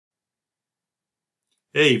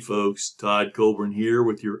Hey folks, Todd Coburn here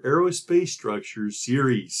with your Aerospace Structures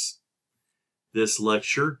series. This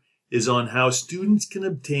lecture is on how students can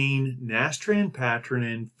obtain NASTRAN, PATRAN,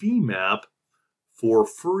 and FEMAP for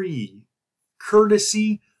free,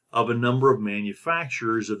 courtesy of a number of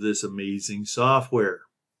manufacturers of this amazing software.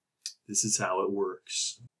 This is how it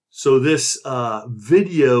works. So this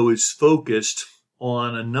video is focused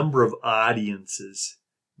on a number of audiences,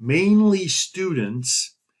 mainly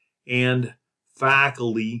students and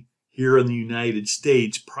faculty here in the United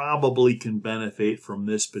States probably can benefit from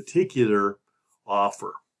this particular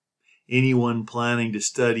offer. Anyone planning to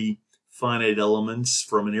study finite elements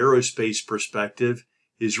from an aerospace perspective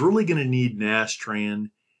is really going to need NASTRAN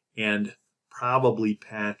and probably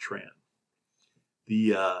PATRAN.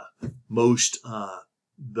 The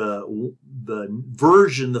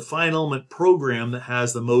version, the finite element program that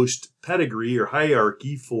has the most pedigree or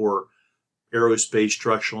hierarchy for aerospace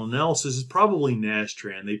structural analysis is probably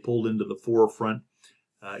NASTRAN. They pulled into the forefront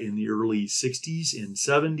in the early 60s and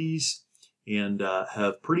 70s and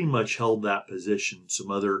have pretty much held that position.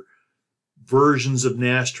 Some other versions of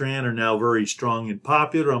NASTRAN are now very strong and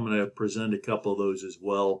popular. I'm going to present a couple of those as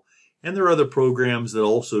well. And there are other programs that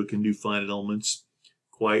also can do finite elements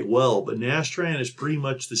quite well. But NASTRAN is pretty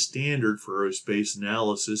much the standard for aerospace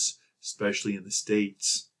analysis, especially in the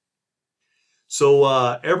States. So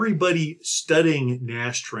everybody studying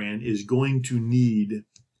NASTRAN is going to need,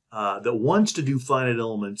 that wants to do finite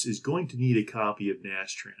elements, is going to need a copy of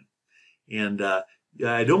NASTRAN. And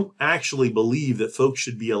I don't actually believe that folks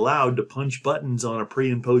should be allowed to punch buttons on a pre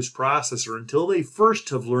and post processor until they first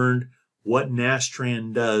have learned what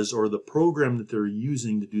NASTRAN does or the program that they're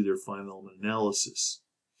using to do their finite element analysis.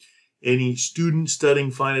 Any student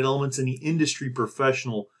studying finite elements, any industry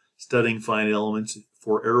professional studying finite elements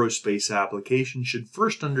for aerospace application should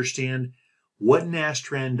first understand what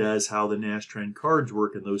NASTRAN does, how the NASTRAN cards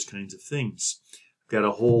work, and those kinds of things. I've got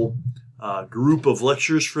a whole group of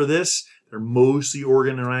lectures for this. They're mostly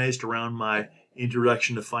organized around my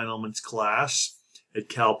Introduction to Finite Elements class at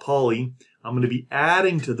Cal Poly. I'm going to be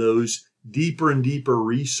adding to those deeper and deeper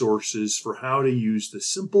resources for how to use the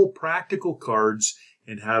simple practical cards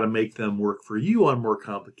and how to make them work for you on more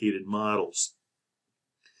complicated models.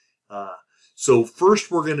 So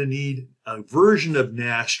first we're going to need a version of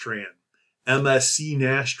NASTRAN. MSC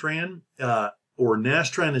NASTRAN, or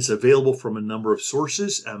NASTRAN is available from a number of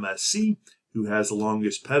sources. MSC, who has the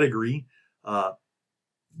longest pedigree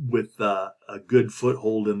with a good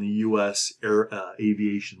foothold in the U.S.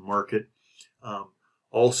 aviation market.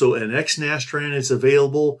 Also, NX NASTRAN is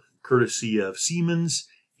available courtesy of Siemens,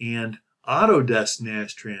 and Autodesk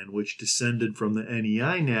NASTRAN, which descended from the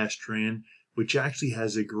NEI NASTRAN, which actually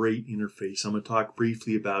has a great interface. I'm going to talk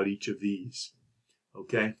briefly about each of these.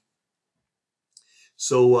 Okay?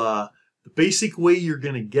 So the basic way you're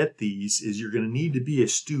going to get these is you're going to need to be a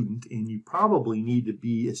student, and you probably need to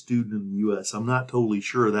be a student in the U.S. I'm not totally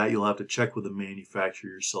sure of that. You'll have to check with the manufacturer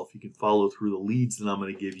yourself. You can follow through the leads that I'm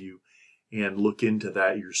going to give you and look into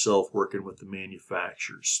that yourself working with the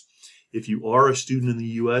manufacturers. If you are a student in the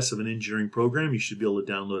U.S. of an engineering program, you should be able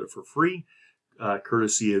to download it for free,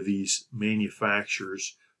 courtesy of these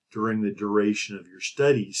manufacturers during the duration of your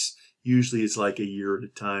studies. Usually it's like a year at a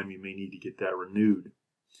time. You may need to get that renewed.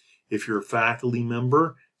 If you're a faculty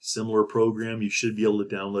member, similar program, you should be able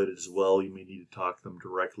to download it as well. You may need to talk to them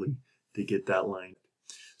directly to get that line.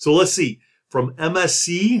 So let's see. From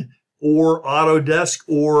MSC or Autodesk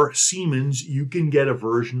or Siemens, you can get a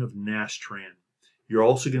version of NASTRAN. You're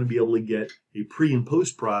also going to be able to get a pre and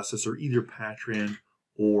post processor, either PATRAN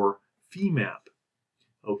or FEMAP.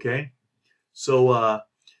 Okay? So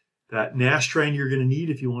that NASTRAN you're going to need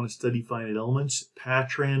if you want to study finite elements,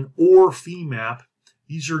 PATRAN or FEMAP.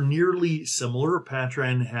 These are nearly similar.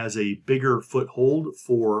 PATRAN has a bigger foothold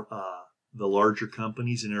for the larger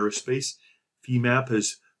companies in aerospace. FEMAP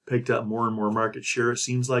has picked up more and more market share, it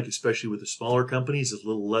seems like, especially with the smaller companies. It's a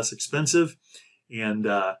little less expensive, and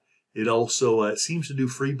it also seems to do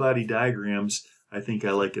free body diagrams. I think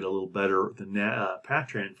I like it a little better than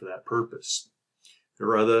PATRAN for that purpose. There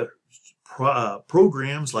are other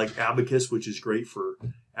programs like Abacus, which is great for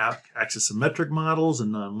axisymmetric models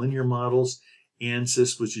and nonlinear models.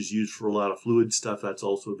 ANSYS, which is used for a lot of fluid stuff, that's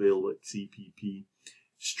also available at CPP.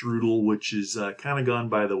 Strudel, which is kind of gone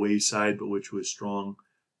by the wayside, but which was strong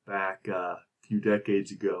back a few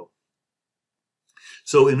decades ago.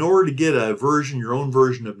 So in order to get a version, your own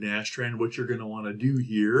version of NASTRAN, what you're going to want to do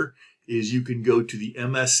here is you can go to the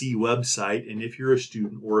MSC website, and if you're a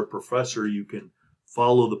student or a professor, you can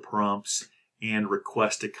follow the prompts and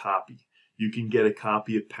request a copy. You can get a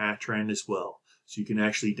copy of PATRAN as well. So you can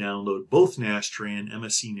actually download both NASTRAN,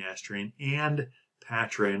 MSC NASTRAN, and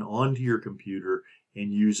PATRAN onto your computer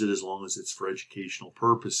and use it as long as it's for educational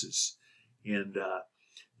purposes. And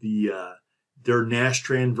their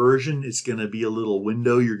NASTRAN version, it's going to be a little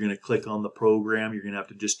window. You're going to click on the program. You're going to have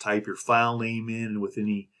to just type your file name in with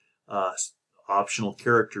any optional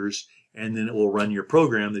characters, and then it will run your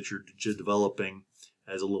program that you're developing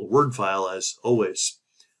as a little Word file, as always.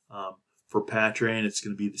 For PATRAN, it's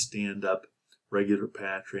going to be the stand-up regular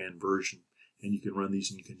PATRAN version, and you can run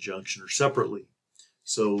these in conjunction or separately.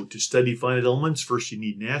 So to study finite elements, first you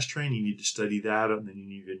need NASTRAN, you need to study that, and then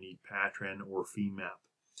you're going to need PATRAN or FEMAP.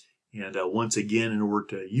 And once again, in order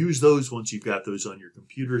to use those, once you've got those on your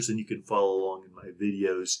computers, then you can follow along in my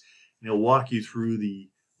videos. And I'll walk you through the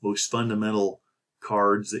most fundamental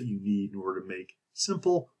cards that you need in order to make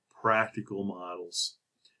simple, practical models.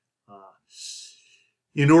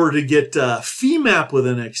 In order to get FEMAP with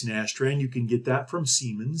NX NASTRAN, you can get that from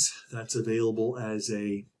Siemens. That's available as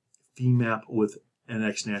a FEMAP with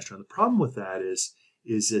NX NASTRAN. The problem with that is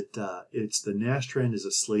that it's the NASTRAN is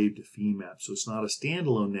a slave to FEMAP, so it's not a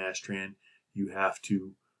standalone NASTRAN. You have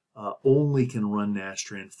to only can run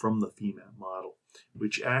NASTRAN from the FEMAP model,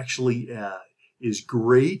 which actually is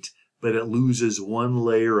great, but it loses one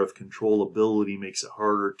layer of controllability, makes it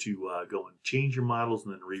harder to go and change your models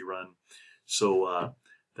and then rerun. So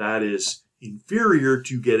that is inferior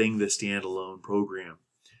to getting the standalone program.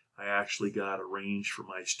 I actually got arranged for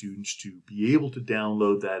my students to be able to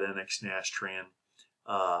download that NX NASTRAN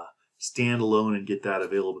standalone and get that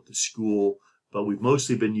available at the school, but we've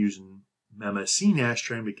mostly been using MSC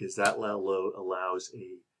NASTRAN because that allows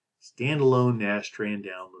a standalone NASTRAN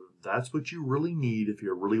download. That's what you really need if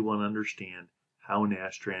you really want to understand how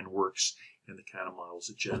NASTRAN works and the kind of models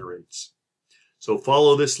it generates. So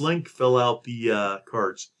follow this link, fill out the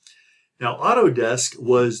cards. Now Autodesk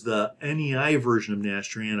was the NEI version of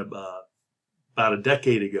NASTRAN about a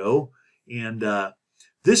decade ago, and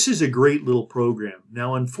this is a great little program.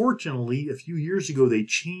 Now, unfortunately, a few years ago, they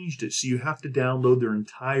changed it, so you have to download their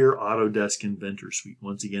entire Autodesk Inventor Suite.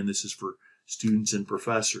 Once again, this is for students and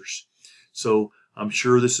professors. So I'm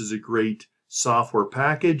sure this is a great software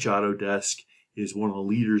package. Autodesk is one of the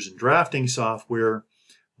leaders in drafting software,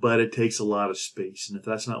 but it takes a lot of space. And if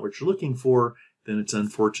that's not what you're looking for, then it's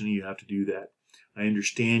unfortunate you have to do that. I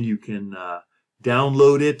understand you can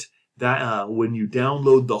download it. When you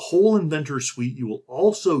download the whole Inventor Suite, you will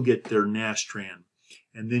also get their NASTRAN.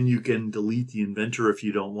 And then you can delete the Inventor if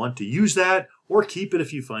you don't want to use that, or keep it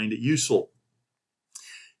if you find it useful.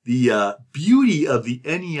 The beauty of the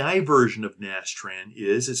NEI version of NASTRAN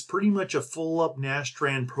is it's pretty much a full-up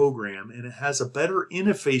NASTRAN program, and it has a better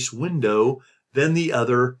interface window than the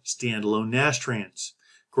other standalone NASTRANs.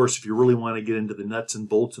 Of course, if you really want to get into the nuts and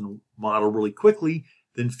bolts and model really quickly,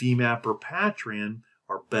 then FEMAP or PATRAN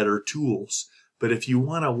are better tools. But if you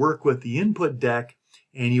want to work with the input deck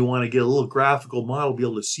and you want to get a little graphical model, be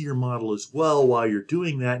able to see your model as well while you're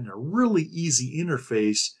doing that in a really easy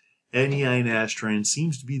interface, NEI NASTRAN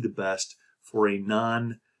seems to be the best for a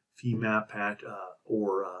non-FEMAP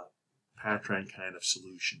or PATRAN kind of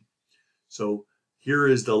solution. So here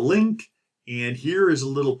is the link, and here is a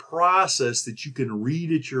little process that you can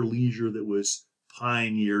read at your leisure that was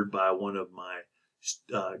pioneered by one of my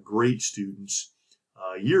great students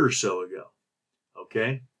a year or so ago.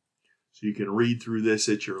 Okay, so you can read through this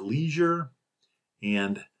at your leisure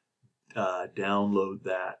and download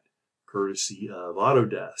that courtesy of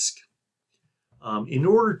Autodesk. In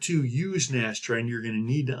order to use NASTRAN, you're going to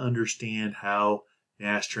need to understand how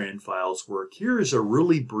NASTRAN files work. Here is a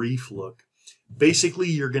really brief look. Basically,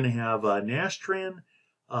 you're going to have NASTRAN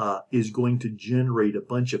is going to generate a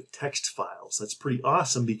bunch of text files. That's pretty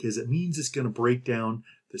awesome because it means it's going to break down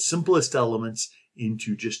the simplest elements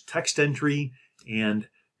into just text entry, and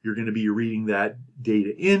you're going to be reading that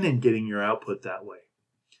data in and getting your output that way.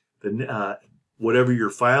 Whatever your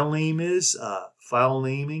file name is, file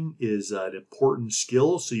naming is an important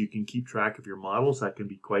skill so you can keep track of your models. That can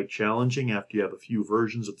be quite challenging after you have a few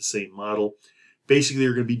versions of the same model. Basically,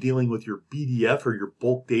 you're going to be dealing with your BDF or your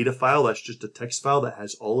bulk data file. That's just a text file that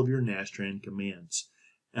has all of your NASTRAN commands.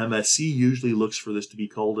 MSC usually looks for this to be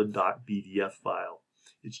called a .bdf file.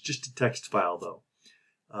 It's just a text file, though.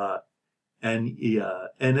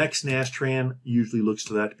 NX NASTRAN usually looks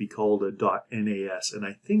for that to be called a .nas, and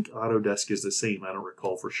I think Autodesk is the same. I don't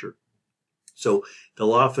recall for sure. So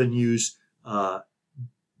they'll often use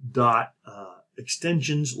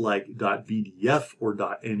extensions like .bdf or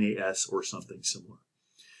 .nas or something similar.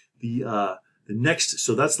 The next,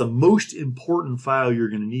 so that's the most important file you're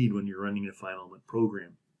going to need when you're running a finite element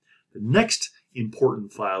program. The next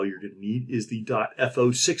important file you're going to need is the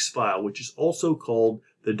 .fo6 file, which is also called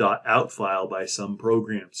the .out file by some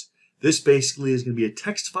programs. This basically is going to be a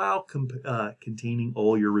text file containing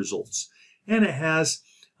all your results. And it has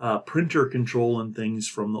printer control and things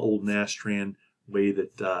from the old NASTRAN way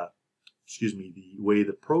that, the way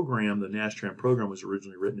the NASTRAN program was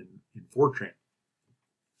originally written in Fortran.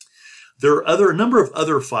 There are a number of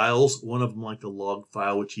other files, one of them like the log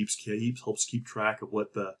file, which helps keep track of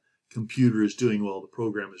what the computer is doing while the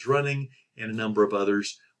program is running, and a number of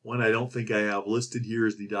others. One I don't think I have listed here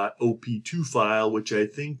is the .op2 file, which I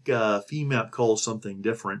think FEMAP calls something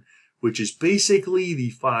different, which is basically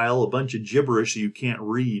the file, a bunch of gibberish that you can't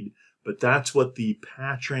read, but that's what the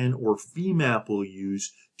PATRAN or FEMAP will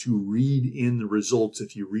use to read in the results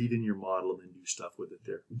if you read in your model and then do stuff with it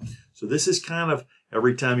there. So this is kind of,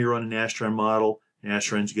 every time you run a NASTRAN model,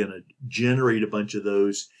 NASTRAN's going to generate a bunch of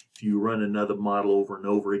those. If you run another model over and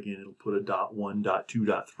over again, it'll put a .1,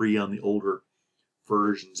 .2, .3 on the older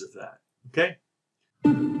versions of that. Okay?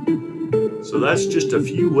 So that's just a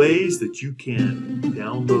few ways that you can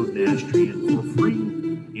download NASTRAN for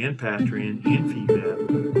free, and PATRAN and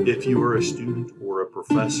FEMAP if you are a student or a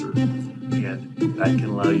professor. And that can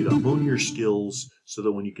allow you to hone your skills so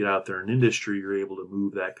that when you get out there in industry, you're able to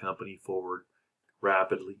move that company forward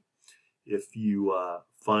rapidly. If you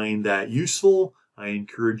find that useful, I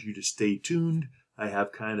encourage you to stay tuned. I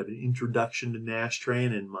have kind of an introduction to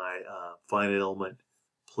NASTRAN in my finite element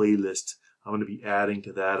playlist. I'm going to be adding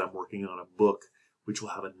to that. I'm working on a book which will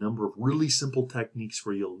have a number of really simple techniques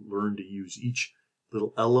where you'll learn to use each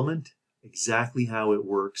little element, exactly how it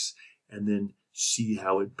works, and then see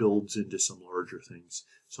how it builds into some larger things.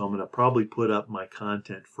 So I'm going to probably put up my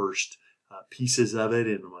content first, pieces of it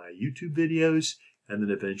in my YouTube videos, and then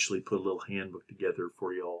eventually put a little handbook together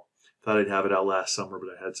for you all. Thought I'd have it out last summer, but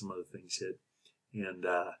I had some other things hit. And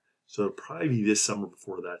so it'll probably be this summer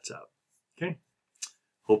before that's out. Okay?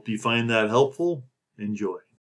 Hope you find that helpful. Enjoy.